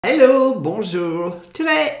Hello, bonjour.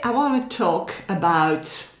 Today I want to talk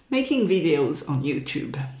about making videos on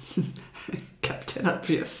YouTube. Captain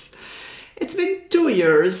Obvious. It's been 2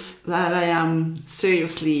 years that I am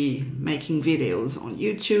seriously making videos on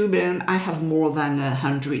YouTube, and I have more than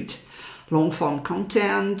 100 long-form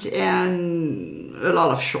content and a lot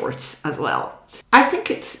of shorts as well. I think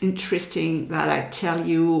it's interesting that I tell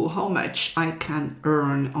you how much I can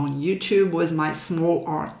earn on YouTube with my small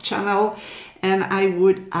art channel, and I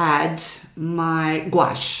would add my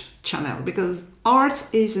gouache channel because art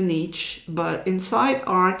is a niche, but inside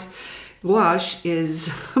art, gouache is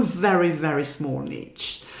a very, very small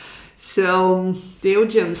niche. So the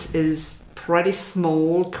audience is pretty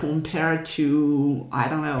small compared to, I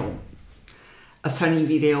don't know, a funny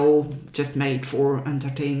video just made for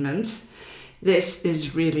entertainment. This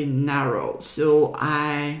is really narrow, so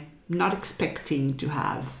I'm not expecting to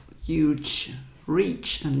have huge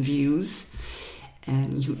reach and views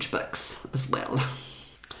and huge bucks as well.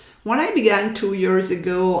 When I began 2 years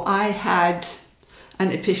ago, I had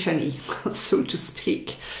an epiphany, so to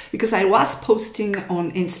speak, because I was posting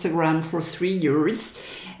on Instagram for 3 years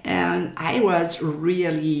and I was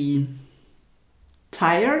really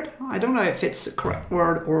tired. I don't know if it's the correct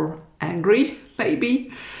word, or angry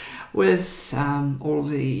maybe, with all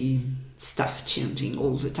the stuff changing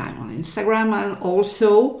all the time on Instagram, and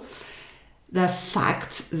also the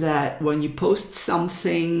fact that when you post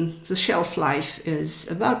something, the shelf life is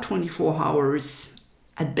about 24 hours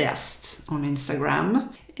at best on Instagram,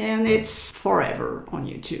 and it's forever on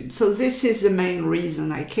YouTube. So this is the main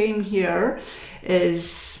reason I came here,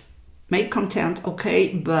 is make content,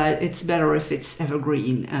 okay, but it's better if it's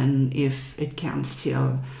evergreen and if it can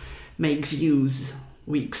still make views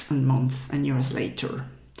weeks and months and years later.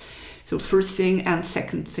 So first thing, and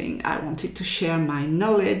second thing, I wanted to share my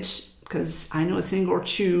knowledge because I know a thing or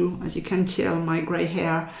two. As you can tell, my gray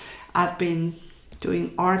hair, I've been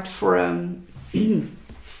doing art for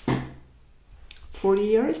 40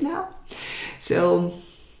 years now. So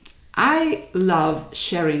I love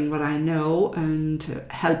sharing what I know and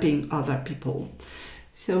helping other people.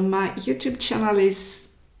 So my YouTube channel is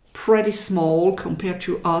pretty small compared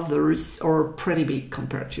to others, or pretty big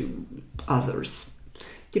compared to others.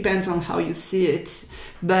 Depends on how you see it,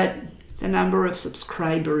 but the number of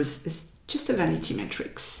subscribers is just a vanity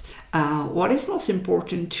metrics. What is most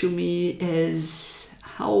important to me is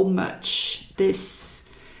how much this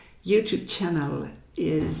YouTube channel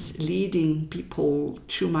is leading people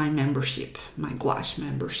to my membership. My gouache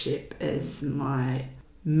membership is my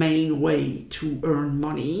main way to earn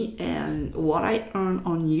money, and what I earn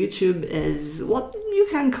on YouTube is what you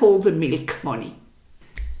can call the milk money.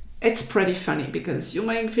 It's pretty funny because you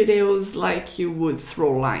make videos like you would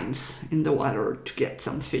throw lines in the water to get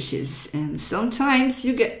some fishes, and sometimes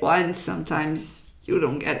you get one, sometimes you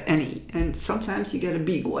don't get any, and sometimes you get a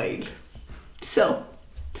big whale. So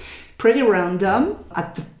pretty random.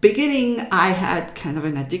 At the beginning I had kind of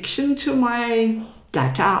an addiction to my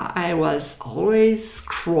data. I was always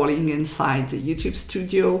scrolling inside the YouTube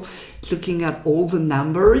studio, looking at all the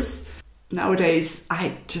numbers. Nowadays,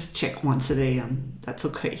 I just check once a day and that's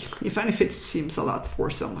okay, even if it seems a lot for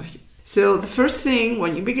some of you. So the first thing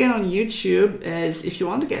when you begin on YouTube is, if you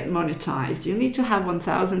want to get monetized, you need to have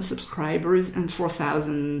 1,000 subscribers and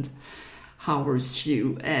 4,000 hours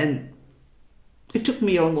view. And it took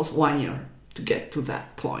me almost 1 year to get to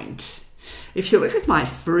that point. If you look at my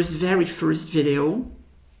very first video,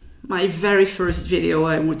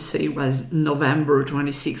 I would say was November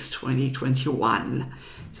 26, 2021.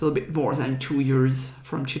 So a bit more than 2 years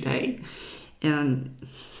from today. And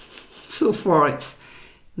so far it's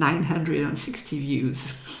 960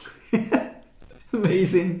 views.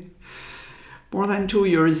 Amazing. More than 2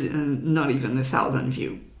 years and not even 1,000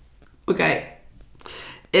 views. Okay.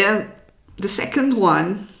 And the second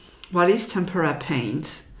one, what is tempera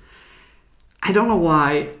paint? I don't know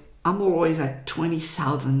why I'm always at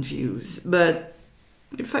 20,000 views, but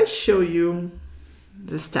if I show you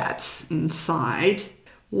the stats inside,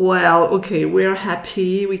 well, okay, we're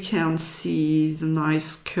happy. We can see the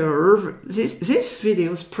nice curve. This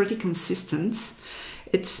video is pretty consistent.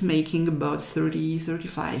 It's making about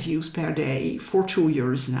 35 views per day for 2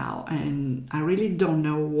 years now, and I really don't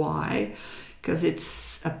know why, because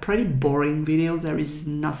it's a pretty boring video. There is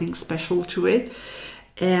nothing special to it.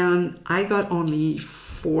 And I got only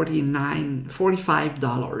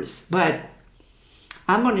 $45, but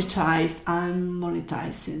I'm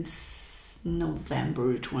monetized since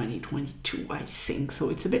November 2022, I think. So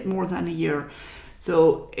it's a bit more than a year.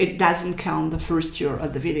 So it doesn't count the first year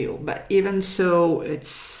of the video, but even so,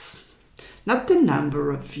 it's not the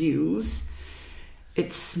number of views,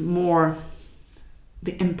 it's more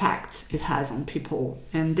the impact it has on people.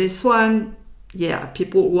 And this one, yeah,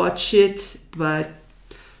 people watch it, but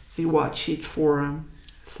they watch it for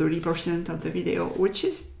 30% of the video, which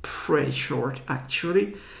is pretty short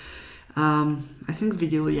actually. I think the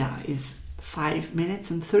video, yeah, is 5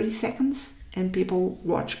 minutes and 30 seconds, and people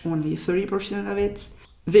watch only 30% of it.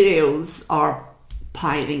 Videos are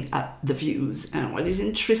piling up the views, and what is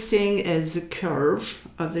interesting is the curve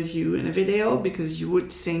of the view in a video, because you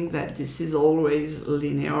would think that this is always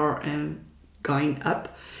linear and going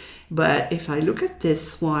up. But if I look at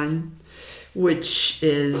this one, which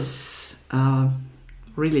is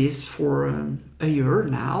released for a year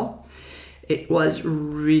now, it was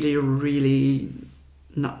really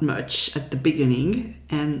not much at the beginning,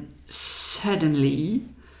 and suddenly,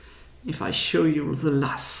 if I show you the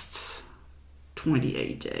last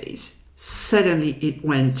 28 days, suddenly it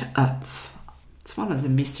went up. It's one of the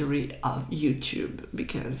mystery of YouTube,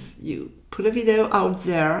 because you put a video out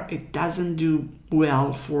there, it doesn't do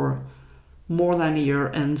well for more than a year,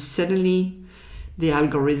 and suddenly the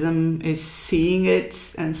algorithm is seeing it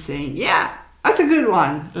and saying, yeah, that's a good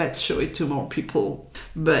one, let's show it to more people.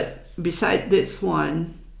 But beside this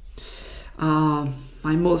one,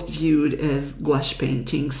 my most viewed is gouache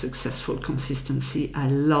painting successful consistency. I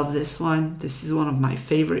love this one. This is one of my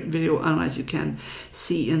favorite videos, and as you can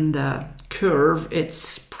see in the curve,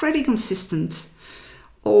 it's pretty consistent,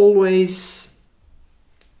 always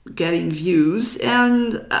getting views.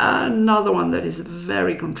 And another one that is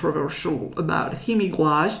very controversial about Himi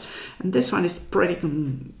gouache, and this one is pretty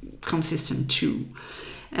consistent too.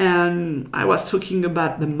 And I was talking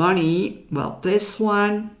about the money. Well, this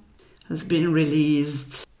one has been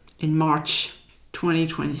released in March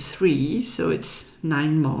 2023, so it's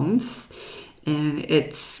 9 months, and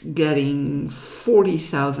it's getting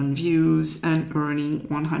 40,000 views and earning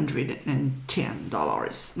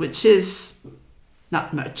 $110, which is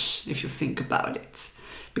not much if you think about it,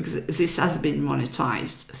 because this has been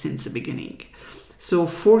monetized since the beginning. So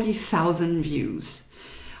 40,000 views,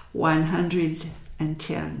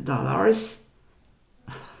 $110.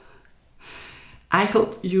 I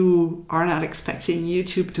hope you are not expecting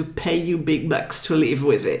YouTube to pay you big bucks to live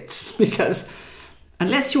with it, because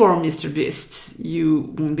unless you are Mr. Beast,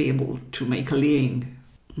 you won't be able to make a living.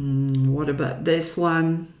 What about this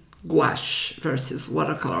one? Gouache versus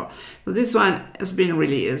watercolor. So this one has been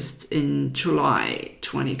released in July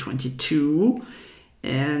 2022,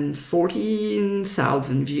 and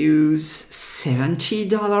 14,000 views,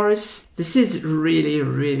 $70. This is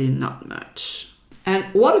really not much. And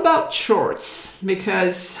what about shorts?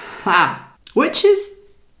 Because, which is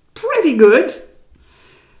pretty good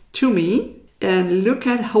to me. And look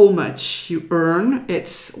at how much you earn.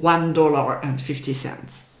 It's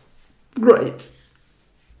 $1.50. Great.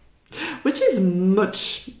 Which is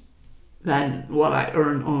much than what I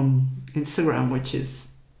earn on Instagram, which is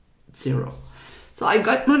 0. So I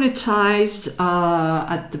got monetized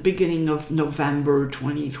at the beginning of November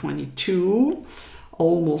 2022.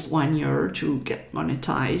 Almost 1 year to get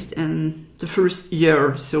monetized, and the first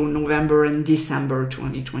year, so November and December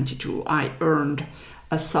 2022, I earned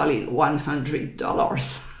a solid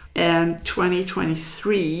 $100. And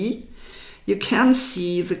 2023, you can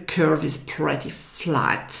see the curve is pretty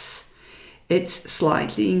flat. It's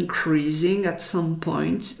slightly increasing at some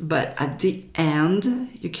point, but at the end,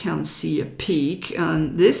 you can see a peak,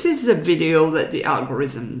 and this is the video that the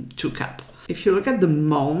algorithm took up. If you look at the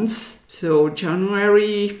months, so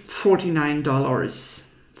January, $49,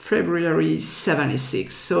 February,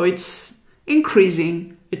 $76. So it's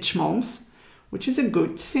increasing each month, which is a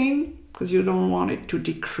good thing, because you don't want it to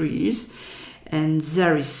decrease. And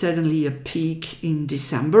there is suddenly a peak in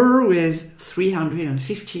December with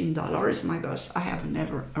 $315. My gosh, I have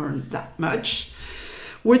never earned that much,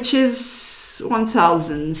 which is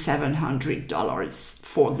 $1,700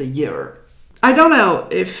 for the year. I don't know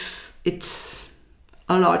if it's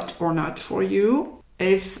a lot or not for you.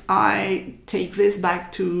 If I take this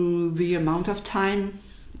back to the amount of time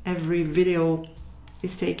every video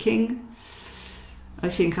is taking, I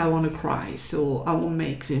think I want to cry. So I won't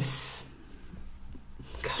make this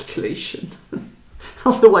calculation.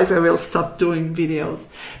 Otherwise I will stop doing videos.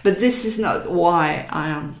 But this is not why I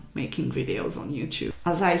am making videos on YouTube.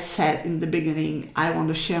 As I said in the beginning, I want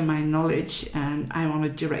to share my knowledge, and I want to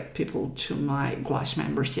direct people to my gouache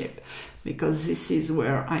membership, because this is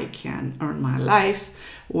where I can earn my life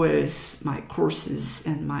with my courses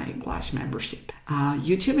and my gouache membership.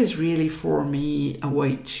 YouTube is really for me a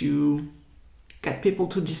way to get people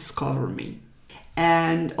to discover me.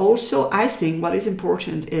 And also, I think what is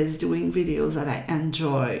important is doing videos that I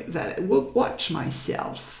enjoy, that I will watch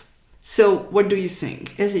myself. So what do you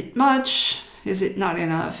think? Is it much? Is it not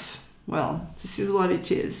enough? Well, this is what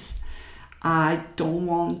it is. I don't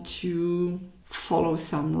want to follow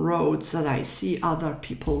some roads that I see other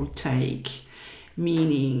people take,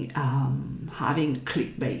 meaning having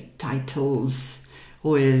clickbait titles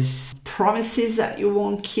with promises that you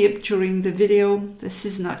won't keep during the video. This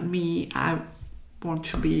is not me. I want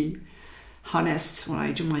to be honest when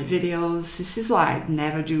I do my videos. This is why I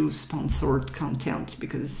never do sponsored content,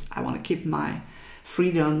 because I want to keep my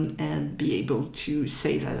freedom and be able to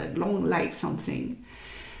say that I don't like something.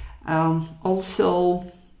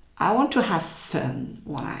 Also, I want to have fun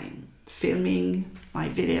when I'm filming my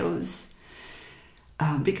videos,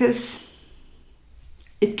 because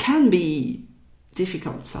it can be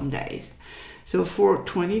difficult some days. So for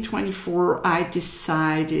 2024, I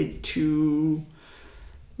decided to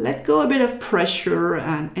let go a bit of pressure,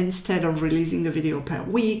 and instead of releasing a video per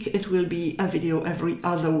week, it will be a video every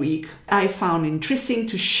other week. I found interesting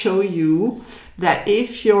to show you that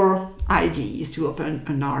if your idea is to open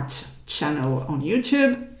an art channel on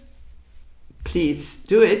YouTube, please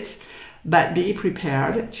do it, but be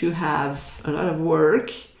prepared to have a lot of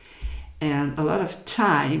work and a lot of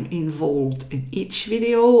time involved in each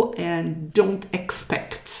video, and don't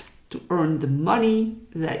expect to earn the money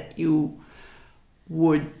that you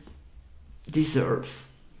would deserve.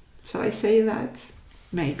 Shall I say that?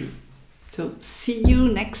 Maybe. So see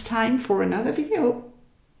you next time for another video.